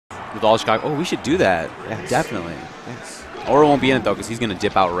With all Chicago. Oh, we should do that. Yes. Definitely. Yes. Or it won't be in it, though, because he's going to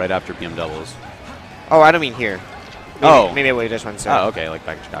dip out right after PM doubles. Oh, I don't mean here. Maybe, Oh. Maybe we just went so. Oh, okay, like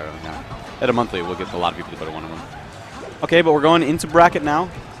back in Chicago. Yeah. At a monthly, we'll get a lot of people to go to one of them. Okay, but we're going into bracket now.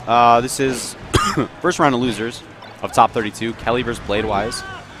 This is first round of losers of top 32. Kelly versus Bladewise.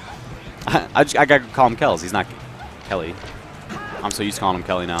 I got to call him Kels. He's not Kelly. I'm so used to calling him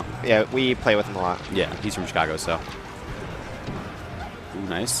Kelly now. Yeah, we play with him a lot. Yeah, he's from Chicago, so. Ooh,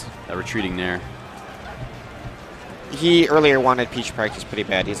 nice. That retreating there. He earlier wanted Peach practice pretty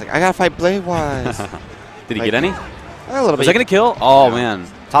bad. He's like, I gotta fight Bladewise. Did he get any? A little bit. Was that going to kill? Oh, No. man.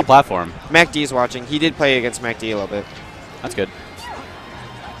 Top platform. MacD's watching. He did play against MacD a little bit. That's good.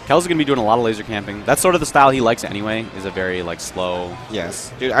 Kel's going to be doing a lot of laser camping. That's sort of the style he likes anyway, is a very, like, slow.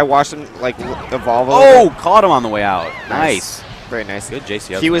 Yes. Dude, I watched him, like, evolve a Oh, little bit. caught him on the way out. Nice. Very nice. Good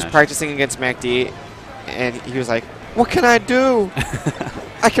JCO He was smash. practicing against MacD, and he was like, what can I do?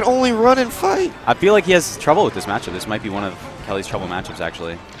 I can only run and fight. I feel like he has trouble with this matchup. This might be one of Kelly's trouble matchups,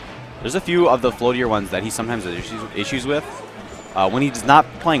 actually. There's a few of the floatier ones that he sometimes has issues with. When he's not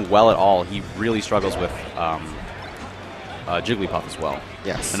playing well at all, he really struggles with Jigglypuff as well.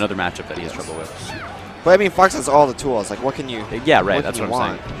 Yes. Another matchup that he has trouble with. But, I mean, Fox has all the tools. Like, what can you Yeah, right. what That's can what you I'm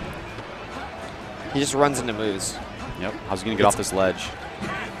want? saying. He just runs into moves Yep. I was going to get off this ledge.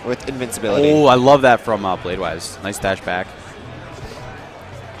 with invincibility. Oh, I love that from Bladewise. Nice dash back.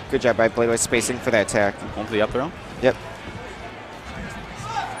 Good job by Bladewise spacing for that attack. Home for the up throw. Yep.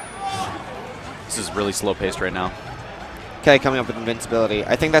 This is really slow paced right now. Kelly coming up with invincibility.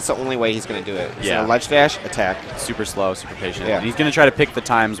 I think that's the only way he's going to do it. He's Yeah. gonna ledge dash, attack. Super slow, super patient. Yeah. And he's going to try to pick the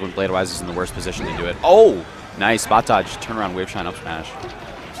times when Bladewise is in the worst position to do it. Oh! Nice. Spot dodge. Turnaround wave shine up smash.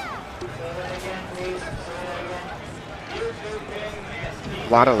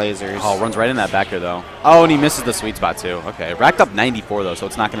 A lot of lasers. Oh, runs right in that back here, though. Oh, and he misses the sweet spot, too. Okay. Racked up 94, though, so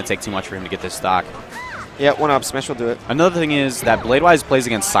it's not going to take too much for him to get this stock. Yeah, one up. Smash will do it. Another thing is that Bladewise plays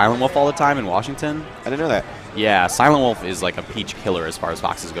against Silent Wolf all the time in Washington. I didn't know that. Yeah, Silent Wolf is like a peach killer as far as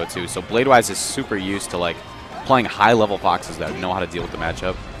foxes go, too. So Bladewise is super used to, like, playing high-level foxes that know how to deal with the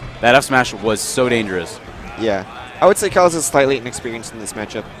matchup. That F smash was so dangerous. Yeah. I would say Kels is slightly inexperienced in this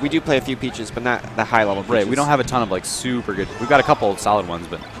matchup. We do play a few peaches, but not the high-level peaches. Right, we don't have a ton of, like, super good. We've got a couple of solid ones,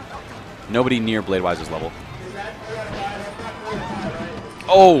 but nobody near Bladewise's level.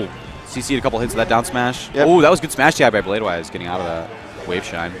 Oh! CC'd a couple hits of that down smash. Yep. Oh, that was good smash TI by Bladewise, getting out of that wave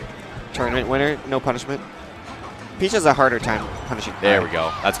shine. Tournament winner, no punishment. Peach has a harder time punishing. There we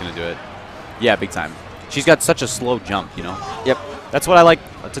go. That's going to do it. Yeah, big time. She's got such a slow jump, you know? Yep. That's what I like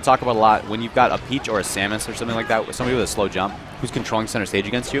to talk about a lot. When you've got a Peach or a Samus or something like that, somebody with a slow jump who's controlling center stage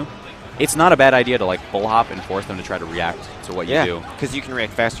against you, it's not a bad idea to, like, bull hop and force them to try to react to what you do. because you can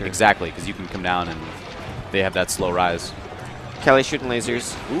react faster. Exactly, because you can come down and they have that slow rise. Kelly shooting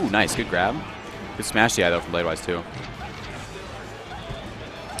lasers. Ooh, nice. Good grab. Good smash DI, though, from Bladewise, too.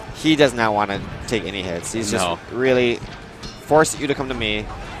 He does not want to take any hits. He's No. just really force you to come to me.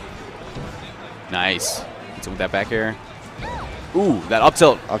 Nice. Hits him with that back air. Ooh, that up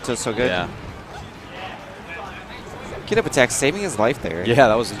tilt. Up to so good. Yeah. Get up attack, saving his life there. Yeah,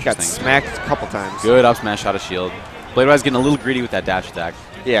 that was Got interesting. smacked a couple times. Good up smash out of shield. Bladewise getting a little greedy with that dash attack.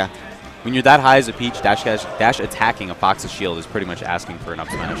 Yeah. When you're that high as a Peach, dash attacking a Fox's shield is pretty much asking for an up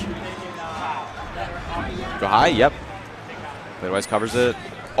smash. Go high, yep. Bladewise covers it.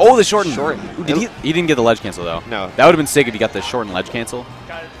 Oh, the shorten. Ooh, he didn't get the ledge cancel, though. No. That would have been sick if he got the shorten ledge cancel.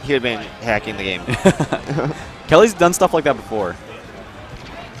 He would have been hacking the game. Kelly's done stuff like that before.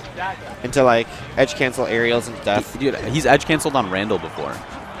 Into, like, edge cancel aerials and death. Dude, he's edge canceled on Randall before.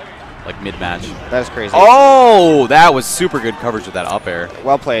 Like mid-match. That is crazy. Oh, that was super good coverage with that up air.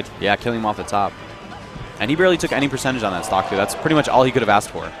 Well played. Yeah, killing him off the top. And he barely took any percentage on that stock, too. That's pretty much all he could have asked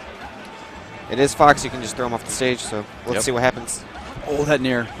for. It is Fox. You can just throw him off the stage, so let's see what happens. Oh, that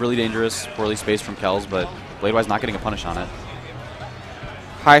near. Really dangerous. Poorly spaced from Kels, but Bladewise not getting a punish on it.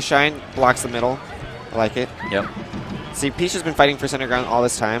 High shine blocks the middle. I like it. Yep. See, Peach has been fighting for center ground all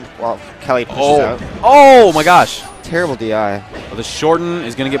this time while Kelly pushes out. Oh, my gosh. Terrible DI. Well, the shorten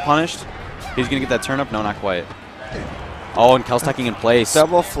is going to get punished. He's going to get that turn up. No, not quite. Oh, and Kels teching in place.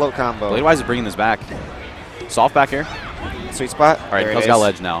 Double float combo. Bladewise is bringing this back. Soft back here. Sweet spot. All right, Kels got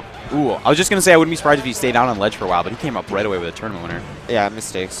ledge now. Ooh, I was just going to say I wouldn't be surprised if he stayed down on ledge for a while, but he came up right away with a tournament winner. Yeah,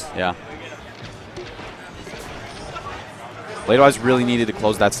 mistakes. Yeah. Bladewise really needed to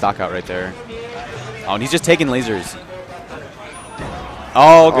close that stock out right there. Oh, and he's just taking lasers.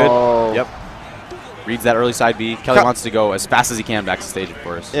 Oh, good. Oh. Yep. Reads that early side B. Kelly wants to go as fast as he can back to stage, of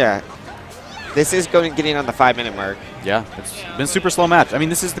course. Yeah. This is getting on the 5-minute mark. Yeah, it's been a super slow match. I mean,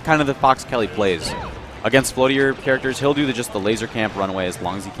 this is the kind of the Fox Kelly plays. Against floatier characters, he'll do just the laser camp runaway as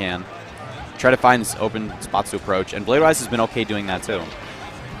long as he can. Try to find open spots to approach, and Bladewise has been okay doing that too.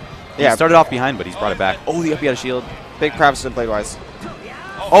 He started off behind, but he's brought it back. Oh, the up out of shield. Big props to Bladewise.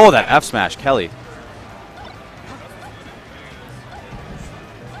 Oh, that F smash, Kelly.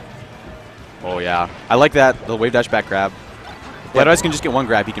 Oh, yeah. I like that, the wave dash back grab. Bladewise can just get one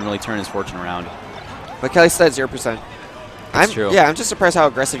grab. He can really turn his fortune around. But Kelly still at 0%. That's true. Yeah, I'm just surprised how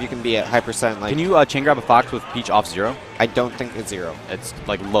aggressive you can be at high percent. Like, can you chain grab a Fox with Peach off 0? I don't think it's 0. It's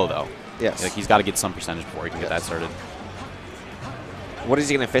like low, though. Yes. Like, he's got to get some percentage before he can get that started. What is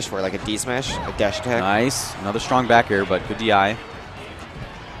he going to fish for? Like a D smash? A dash attack? Nice. Another strong back air, but good DI.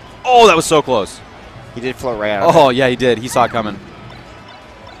 Oh, that was so close. He did float right out of Oh, yeah, he did. He saw it coming.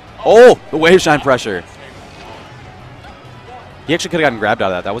 Oh, the wave shine pressure. He actually could have gotten grabbed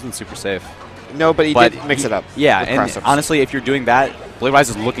out of that. That wasn't super safe. No, but he did mix it up. Yeah, and honestly, if you're doing that, Bladewise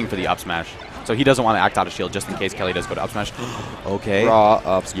is looking for the up smash. So he doesn't want to act out of shield just in case Kelly does go to up smash. Okay. Raw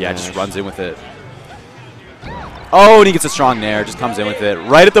up smash. Yeah, just runs in with it. Oh, and he gets a strong nair. Just comes in with it.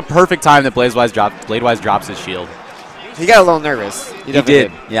 Right at the perfect time that Bladewise drops his shield. He got a little nervous. He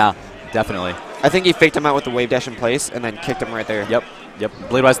did. Yeah, definitely. I think he faked him out with the wave dash in place and then kicked him right there. Yep.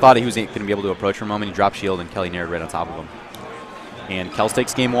 Bladewise thought he was going to be able to approach for a moment. He dropped shield, and Kelly naired right on top of him. And Kels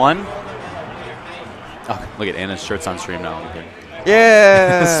takes game 1. Oh, look at Anna's shirt's on stream now.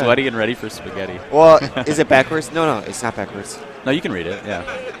 Yeah. Sweaty and ready for spaghetti. Well, is it backwards? No, it's not backwards. No, you can read it, yeah.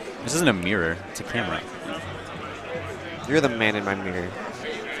 This isn't a mirror. It's a camera. You're the man in my mirror.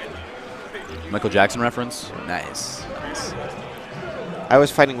 Michael Jackson reference? Nice. I was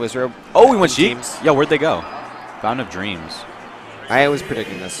fighting Wizrobe. Oh, we went Sheik? Yeah, where'd they go? Fountain of Dreams. I was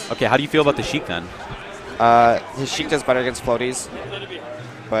predicting this. Okay, how do you feel about the Sheik then? His Sheik does better against floaties,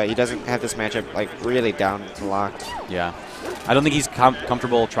 but he doesn't have this matchup like really down and locked. Yeah. I don't think he's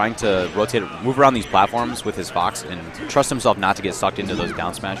comfortable trying to move around these platforms with his Fox and trust himself not to get sucked into those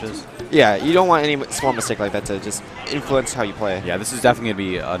down smashes. Yeah, you don't want any small mistake like that to just influence how you play. Yeah, this is definitely going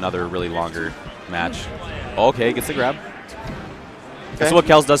to be another really longer match. Okay, gets the grab. Okay. This is what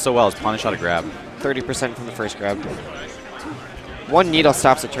Kels does so well, is punish out a grab. 30% from the first grab. One needle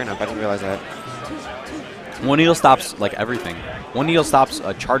stops a turnip. I didn't realize that. One needle stops like everything. One needle stops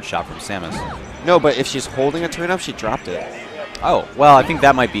a charge shot from Samus. No, but if she's holding a turnip, she dropped it. Oh, well, I think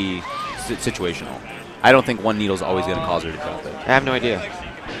that might be situational. I don't think one needle's always going to cause her to drop it. I have no idea.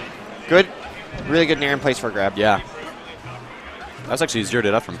 Good. Really good nair in place for a grab. Yeah. That was actually zeroed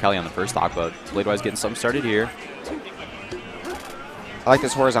it up from Kelly on the first stock, but Bladewise getting something started here. I like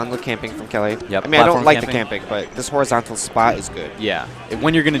this horizontal camping from Kelly. Yep. I mean, I don't like the camping, but this horizontal spot is good. Yeah.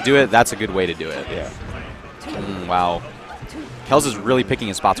 When you're going to do it, that's a good way to do it. Yeah. Wow. Kels is really picking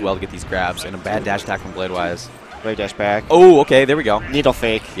his spots well to get these grabs, and a bad dash attack from Bladewise. Wave dash back. Oh, okay, there we go. Needle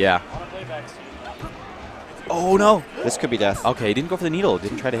fake. Yeah. Oh, no. This could be death. Okay, he didn't go for the needle.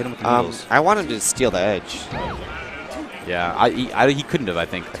 Didn't try to hit him with the needles. I want him to steal the edge. Yeah, he couldn't have, I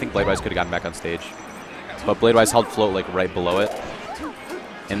think. I think Bladewise could have gotten back on stage. But Bladewise held float like right below it.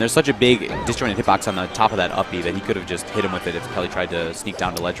 And there's such a big disjointed hitbox on the top of that up B that he could have just hit him with it if Kelly tried to sneak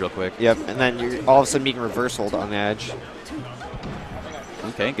down to ledge real quick. Yep, and then you're all of a sudden being reversaled on the edge.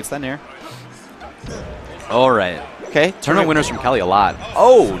 Okay, gets that nair. All right. Okay. Tournament winners from Kelly a lot.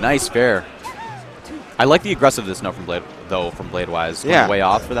 Oh, nice fair. I like the aggressiveness now from Bladewise. Yeah. Way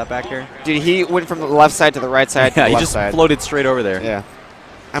off for that back air. Dude, he went from the left side to the right side to the left he just side. floated straight over there. Yeah.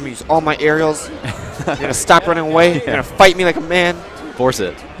 I'm going to use all my aerials. You're going to stop running away. You're going to fight me like a man. Force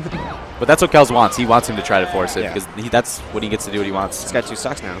it. But that's what Kels wants. He wants him to try to force it because that's what he gets to do what he wants. He's got 2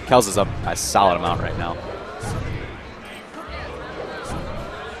 stocks now. Kels is up a solid amount right now.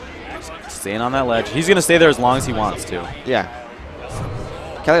 Staying on that ledge. He's going to stay there as long as he wants to. Yeah.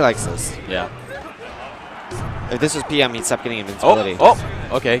 Kelly likes this. Yeah. If this was PM, he'd stop getting invincibility. Oh,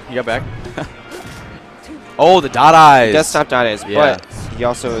 okay. You got back. Oh, the dot eyes. He does stop dot eyes, yeah. but he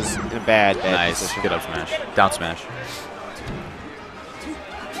also is in a bad nice. position. Good up smash. Down smash.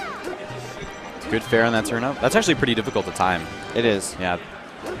 Good fair on that turn up. That's actually pretty difficult to time. It is. Yeah.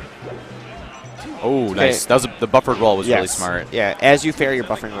 Oh, nice. That was the buffered roll was really smart. Yeah, as you fair your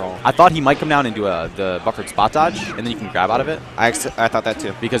buffering roll. I thought he might come down and do the buffered spot dodge, and then you can grab out of it. I thought that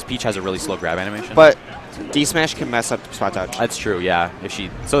too. Because Peach has a really slow grab animation. But D smash can mess up spot dodge. That's true, yeah.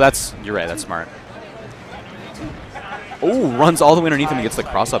 You're right, that's smart. Oh, runs all the way underneath him and gets the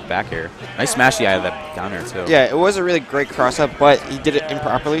cross-up back air. Nice smash the eye of that down air, too. Yeah, it was a really great cross-up, but he did it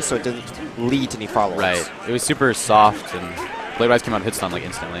improperly, so it didn't lead to any follow-ups. Right. It was super soft, and Bladewise came out and hit stun like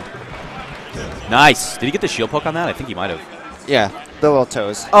instantly. Nice. Did he get the shield poke on that? I think he might have. Yeah, the little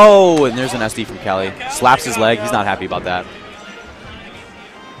toes. Oh, and there's an SD from Kelly. Slaps his leg. He's not happy about that.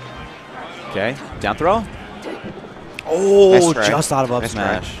 Okay, down throw. Oh, Nice just out of up Nice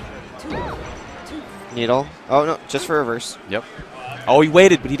smash. Needle. Oh, no, just for reverse. Yep. Oh, he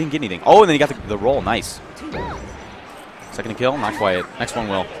waited, but he didn't get anything. Oh, and then he got the roll. Nice. Second kill, not quite. Next one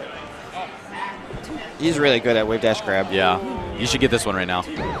will. He's really good at wave dash grab. Yeah. You should get this one right now.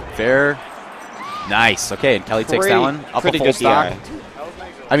 Fair. Nice. Okay, and Kelly takes that one. Up a pretty full good stock. DI.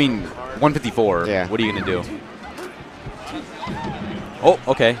 I mean, 154. Yeah. What are you going to do? Oh,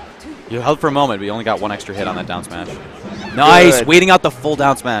 okay. You held for a moment, but you only got one extra hit on that down smash. Nice. Good. Waiting out the full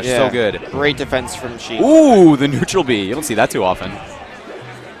down smash. Yeah. So good. Great defense from Sheik. Ooh, the neutral B. You don't see that too often.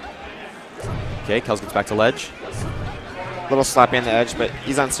 Okay, Kels gets back to ledge. Little sloppy on the edge, but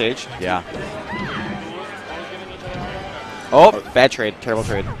he's on stage. Yeah. Oh, Bad trade. Terrible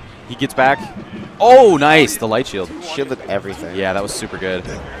trade. he gets back. Oh, nice. The light shield. Shielded everything. Yeah, that was super good.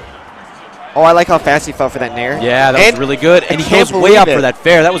 Oh, I like how fast he fell for that nair. Yeah, that was really good. And he can't goes way believe up it. for that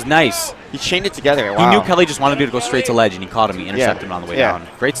fair. That was nice. He chained it together. Wow. He knew Kelly just wanted to go straight to ledge, and he caught him. He intercepted him on the way down.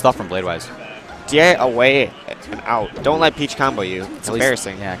 Great stuff from Bladewise. DI away and out. Don't let Peach combo you. It's Kelly's,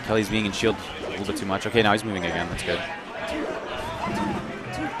 embarrassing. Yeah, Kelly's being in shield a little bit too much. Okay, now he's moving again. That's good.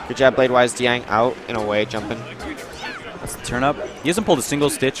 Good job, Bladewise, DIing out and away, jumping. That's the turn up. He hasn't pulled a single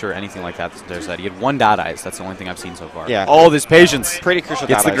stitch or anything like that. There's that. He had one dot eyes. That's the only thing I've seen so far. Yeah. Oh, this patience. Pretty crucial.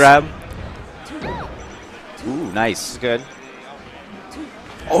 Gets the dot eyes. grab. Ooh, nice. It's good.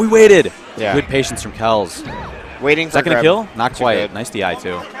 Oh, he waited. Yeah. Good patience from Kels. Waiting Is for that going to grab. kill? Not Too quite. good. Nice DI,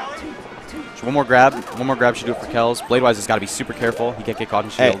 too. So one more grab. One more grab should do it for Kels. Bladewise has got to be super careful. He can't get caught in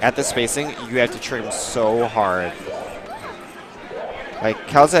Hey, shield. at the spacing, you have to trim so hard. Like,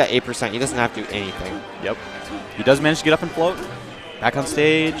 Kel's at 8%. He doesn't have to do anything. Yep. He does manage to get up and float. Back on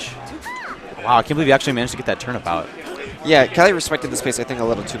stage. Wow, I can't believe he actually managed to get that turnip out. Yeah, Kelly respected the space, I think, a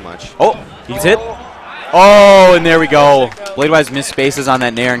little too much. Oh, he's hit. Oh, and there we go. Bladewise missed spaces on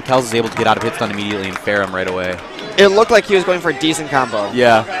that nair, and Kels is able to get out of hit stun immediately and fair him right away. It looked like he was going for a decent combo.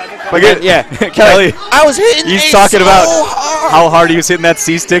 Yeah. But then, yeah, Kelly. I was hitting He's A talking so about hard. how hard he was hitting that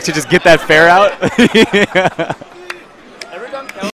C stick to just get that fair out.